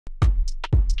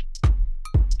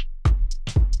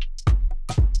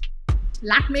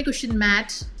Lakme Cushion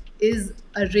Matte is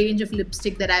a range of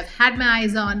lipstick that I've had my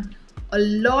eyes on. A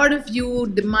lot of you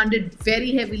demanded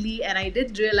very heavily, and I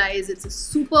did realize it's a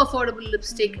super affordable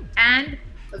lipstick and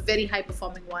a very high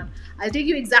performing one. I'll take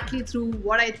you exactly through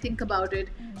what I think about it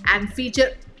and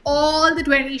feature all the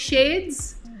 20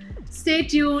 shades. Stay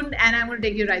tuned and I'm going to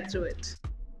take you right through it.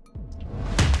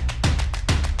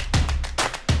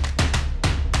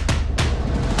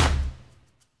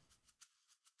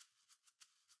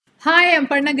 Hi, I'm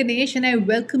Parna Ganesh and I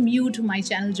welcome you to my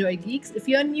channel JoyGeeks. If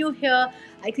you're new here,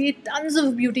 I create tons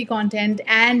of beauty content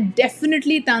and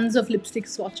definitely tons of lipstick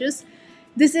swatches.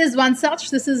 This is one such.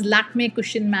 This is Lakme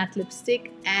Cushion Matte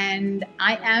Lipstick and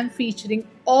I am featuring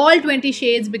all 20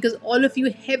 shades because all of you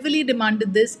heavily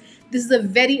demanded this. This is a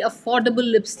very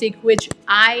affordable lipstick which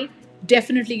I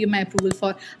definitely give my approval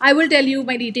for. I will tell you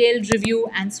my detailed review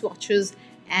and swatches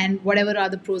and whatever are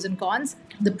the pros and cons.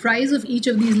 The price of each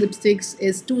of these lipsticks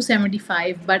is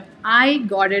 $275, but I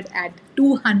got it at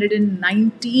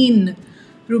 219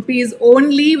 rupees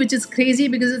only, which is crazy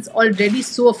because it's already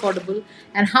so affordable.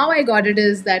 And how I got it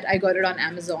is that I got it on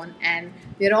Amazon and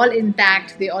they're all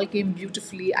intact. They all came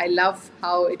beautifully. I love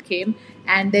how it came.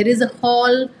 And there is a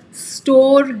haul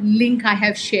store link I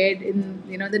have shared in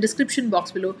the description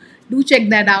box below. Do check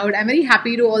that out. I'm very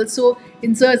happy to also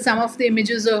insert some of the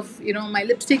images of my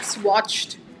lipstick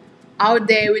swatched out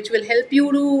there, which will help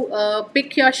you to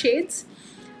pick your shades.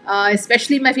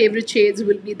 Especially my favorite shades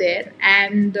will be there,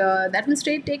 and that will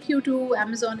straight take you to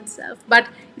Amazon itself, but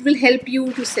it will help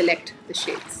you to select the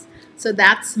shades. So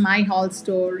that's my haul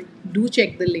store. Do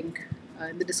check the link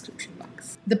in the description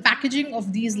box. The packaging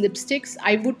of these lipsticks,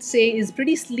 I would say, is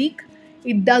pretty sleek.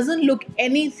 It doesn't look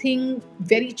anything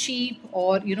very cheap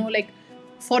or like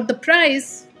for the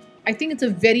price. I think it's a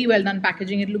very well done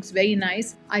packaging. It looks very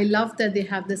nice. I love that they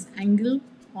have this angle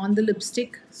on the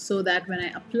lipstick so that when I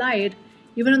apply it,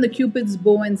 even on the Cupid's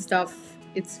bow and stuff,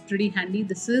 it's pretty handy.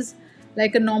 This is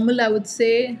like a normal, I would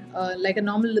say, like a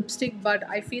normal lipstick, but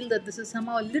I feel that this is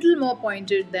somehow a little more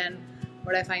pointed than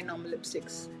what I find normal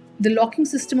lipsticks. The locking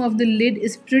system of the lid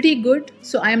is pretty good,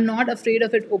 so I am not afraid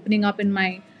of it opening up in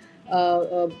my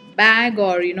bag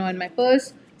or in my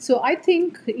purse. So I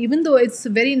think even though it's a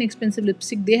very inexpensive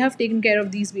lipstick, they have taken care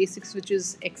of these basics, which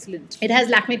is excellent. It has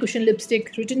Lakme Cushion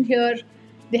Lipstick written here.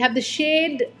 They have the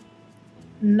shade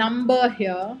number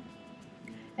here,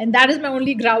 and that is my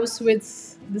only grouse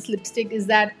with this lipstick, is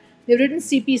that they've written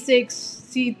CP6,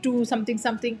 C2, something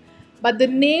something, but the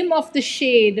name of the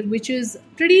shade, which is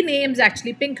pretty names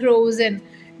actually, Pink Rose, and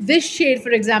this shade, for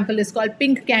example, is called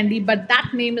Pink Candy, but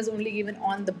that name is only given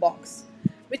on the box,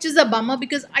 which is a bummer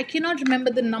because I cannot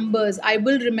remember the numbers. I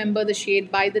will remember the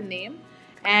shade by the name,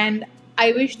 and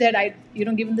I wish that I'd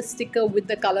given the sticker with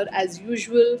the color as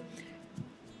usual.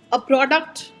 A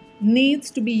product needs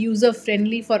to be user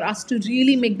friendly for us to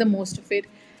really make the most of it,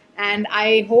 and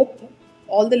I hope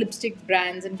all the lipstick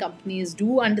brands and companies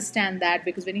do understand that,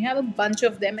 because when you have a bunch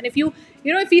of them, and if you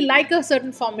like a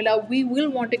certain formula, we will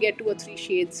want to get 2 or 3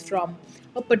 shades from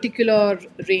a particular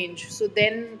range. So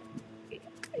then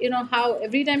how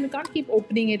every time you can't keep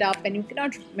opening it up and you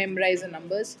cannot memorize the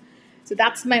numbers. So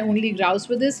that's my only grouse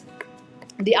with this.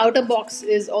 The outer box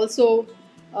is also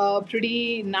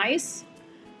pretty nice.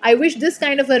 I wish this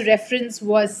kind of a reference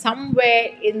was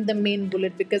somewhere in the main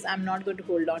bullet, because I'm not going to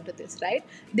hold on to this, right?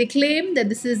 They claim that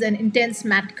this is an intense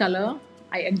matte color.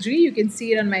 I agree. You can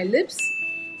see it on my lips.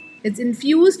 It's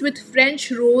infused with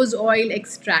French rose oil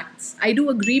extracts. I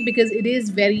do agree because it is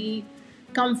very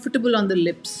comfortable on the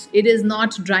lips. It is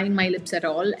not drying my lips at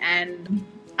all, and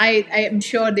I am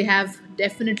sure they have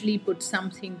definitely put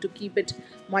something to keep it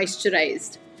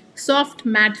moisturized. Soft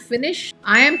matte finish.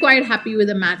 I am quite happy with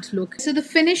the matte look. So the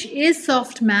finish is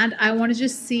soft matte. I want to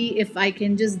just see if I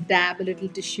can just dab a little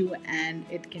tissue and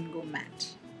it can go matte.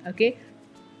 Okay.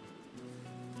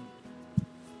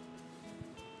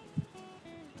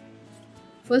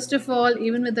 First of all,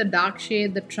 even with the dark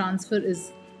shade, the transfer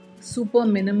is super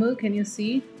minimal. Can you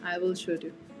see? I will show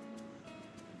you.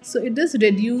 So it does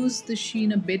reduce the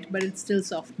sheen a bit, but it's still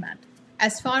soft matte.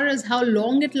 As far as how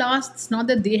long it lasts, not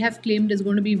that they have claimed it's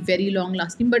going to be very long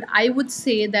lasting, but I would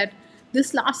say that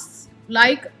this lasts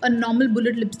like a normal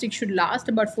bullet lipstick should last,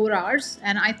 about 4 hours,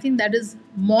 and I think that is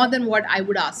more than what I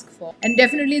would ask for. And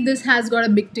definitely this has got a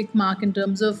big tick mark in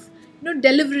terms of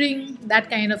delivering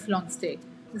that kind of long stay.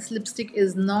 This lipstick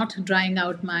is not drying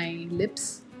out my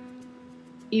lips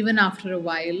even after a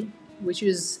while, which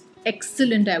is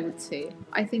excellent, I would say.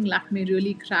 I think Lakme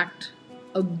really cracked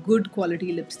a good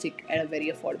quality lipstick at a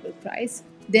very affordable price.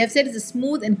 They have said it's a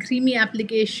smooth and creamy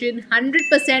application,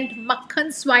 100%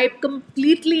 makhan swipe,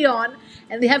 completely on,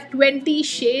 and they have 20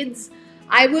 shades.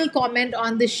 I will comment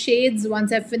on the shades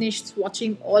once I've finished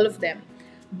swatching all of them.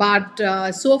 But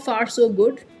so far so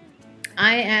good.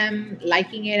 I am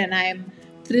liking it and I am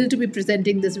thrilled to be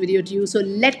presenting this video to you. So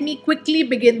let me quickly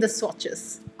begin the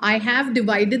swatches. I have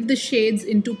divided the shades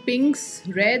into pinks,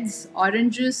 reds,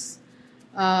 oranges,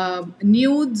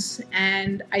 nudes,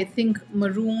 and I think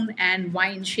maroon and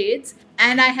wine shades.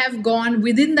 And I have gone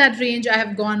within that range. I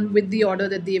have gone with the order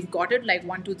that they've got it, like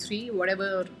 1, 2, 3,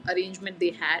 whatever arrangement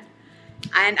they had.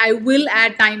 And I will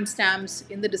add timestamps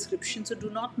in the description, so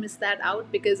do not miss that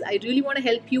out, because I really want to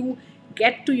help you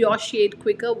get to your shade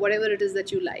quicker, whatever it is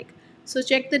that you like. So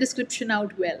check the description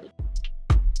out well.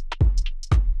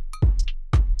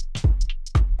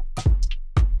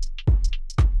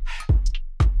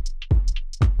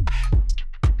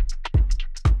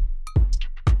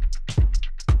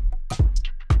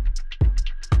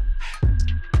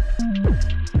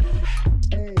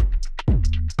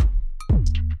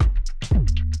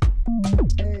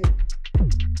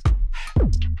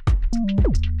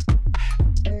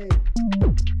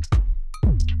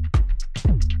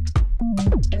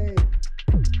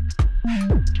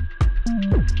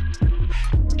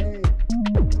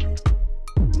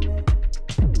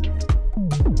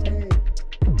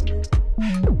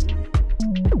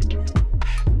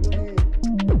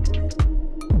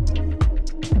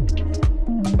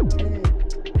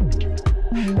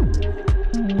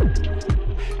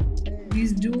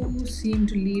 These do seem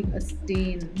to leave a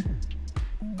stain.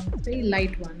 It's a very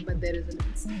light one, but there is a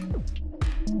little stain.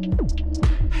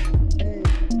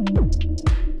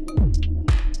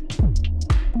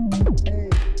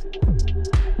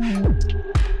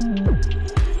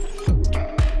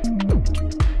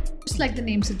 Just like the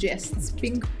name suggests,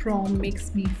 Pink Prom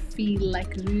makes me feel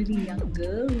like a really young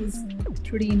girl who's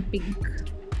pretty in pink.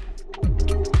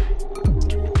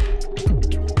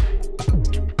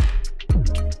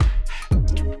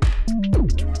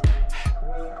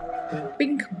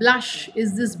 Pink Blush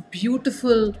is this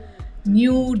beautiful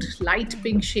nude light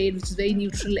pink shade which is very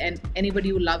neutral, and anybody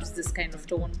who loves this kind of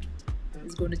tone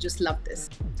is going to just love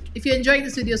this. If you're enjoying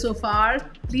this video so far,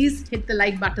 please hit the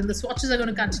like button. The swatches are going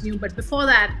to continue, but before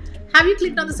that, have you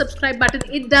clicked on the subscribe button?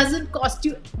 It doesn't cost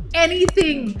you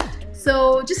anything.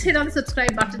 So just hit on the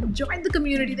subscribe button, join the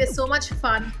community. There's so much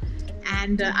fun,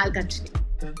 and I'll continue.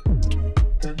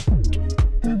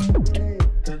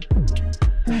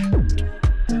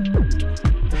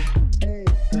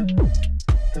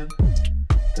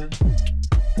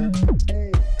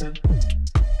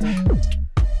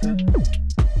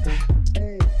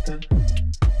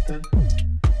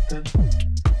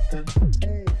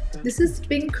 This is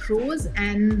Pink Rose,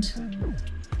 and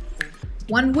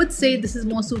one would say this is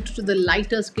more suited to the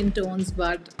lighter skin tones,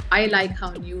 but I like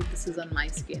how nude this is on my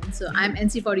skin. So I'm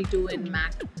NC42 in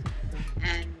MAC,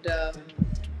 and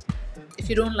if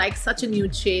you don't like such a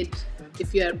nude shade,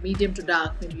 if you're medium to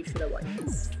dark, maybe you should avoid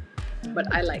this.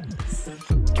 But I like this.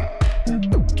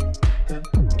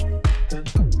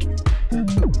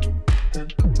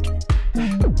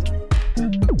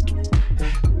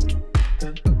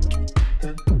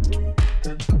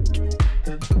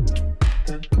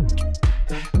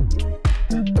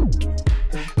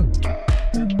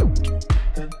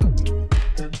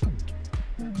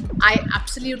 I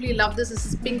absolutely love this. This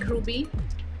is Pink Ruby.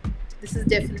 This is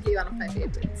definitely one of my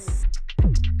favorites.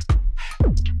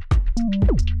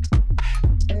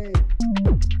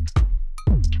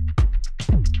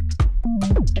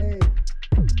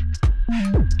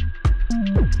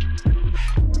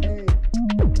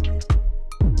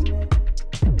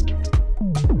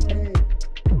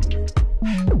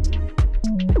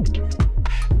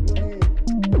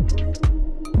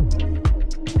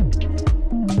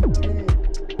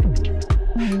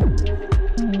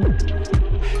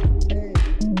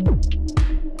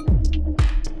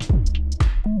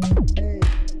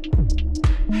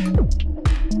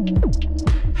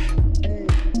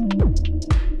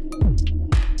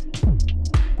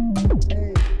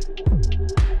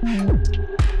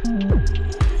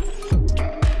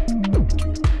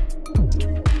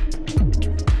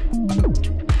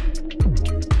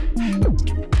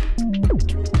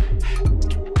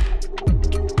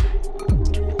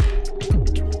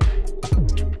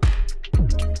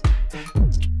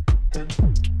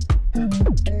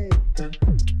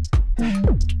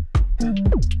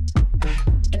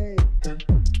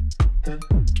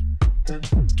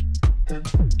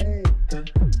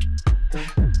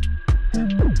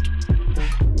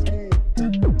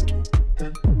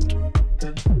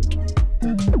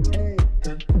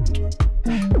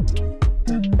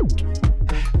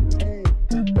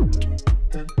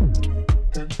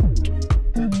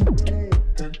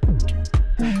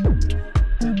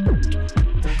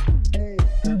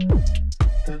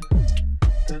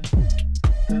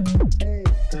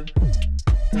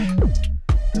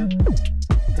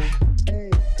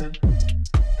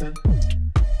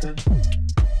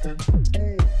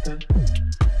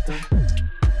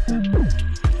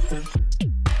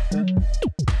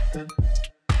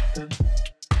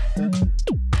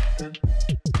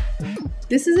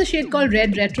 This is a shade called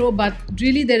Red Retro, but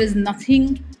really there is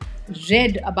nothing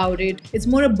red about it. It's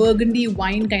more a burgundy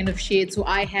wine kind of shade, so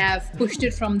I have pushed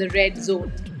it from the red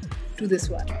zone to this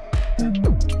one.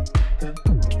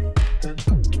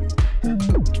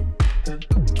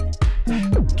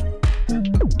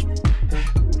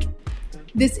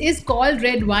 This is called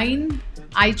red wine.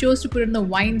 I chose to put it in the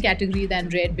wine category than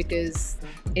red because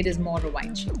it is more a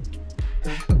wine shade.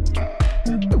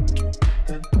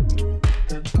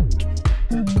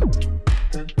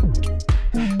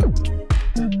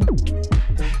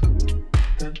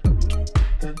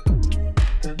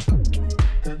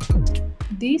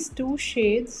 These two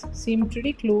shades seem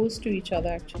pretty close to each other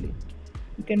actually.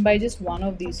 You can buy just one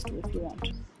of these two if you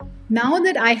want. Now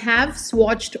that I have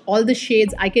swatched all the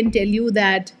shades, I can tell you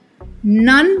that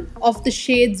none of the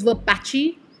shades were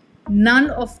patchy.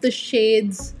 None of the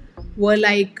shades were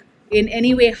like in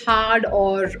any way hard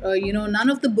or, none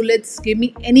of the bullets gave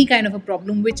me any kind of a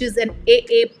problem, which is an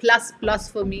AA++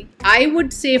 for me. I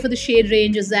would say for the shade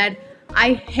range is that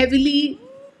I heavily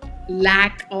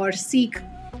lack or seek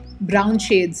brown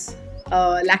shades.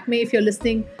 Lakme, if you're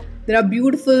listening, there are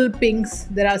beautiful pinks,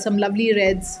 there are some lovely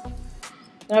reds,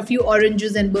 there are a few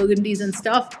oranges and burgundies and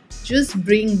stuff. Just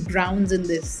bring browns in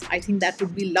this. I think that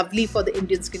would be lovely for the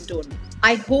Indian skin tone.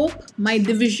 I hope my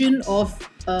division of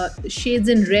shades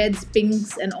in reds,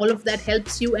 pinks and all of that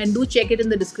helps you, and do check it in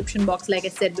the description box like I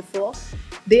said before.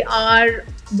 They are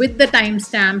with the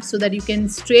timestamp so that you can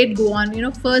straight go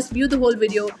on, first view the whole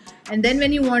video, and then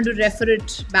when you want to refer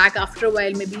it back after a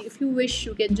while, maybe if you wish,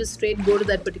 you can just straight go to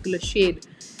that particular shade.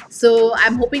 So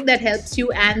I'm hoping that helps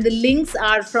you, and the links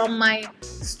are from my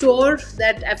store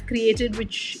that I've created,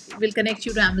 which will connect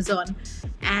you to Amazon.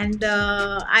 And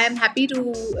I am happy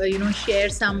to share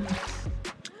some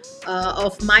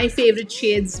of my favorite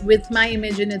shades with my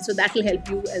image in it, so that will help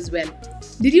you as well.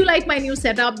 Did you like my new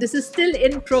setup? This is still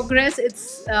in progress.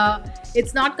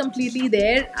 It's not completely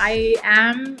there. I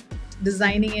am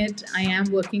designing it, I am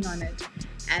working on it,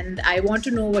 and I want to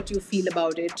know what you feel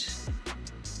about it.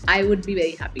 I would be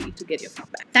very happy to get your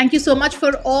feedback. Thank you so much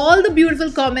for all the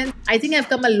beautiful comments. I think I've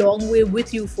come a long way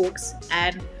with you folks,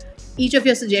 and each of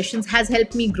your suggestions has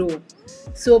helped me grow.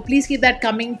 So please keep that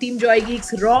coming. Team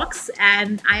JoyGeeks rocks,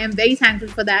 and I am very thankful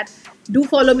for that. Do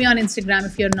follow me on Instagram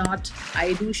if you're not.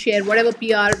 I do share whatever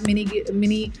PR,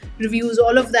 mini reviews,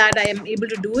 all of that. I am able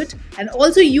to do it. And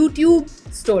also YouTube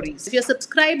stories. If you're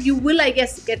subscribed, you will, I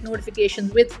guess, get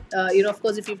notifications with, of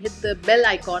course, if you've hit the bell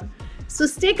icon. So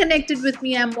stay connected with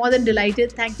me. I'm more than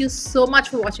delighted. Thank you so much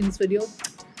for watching this video.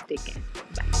 Take care.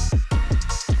 Bye.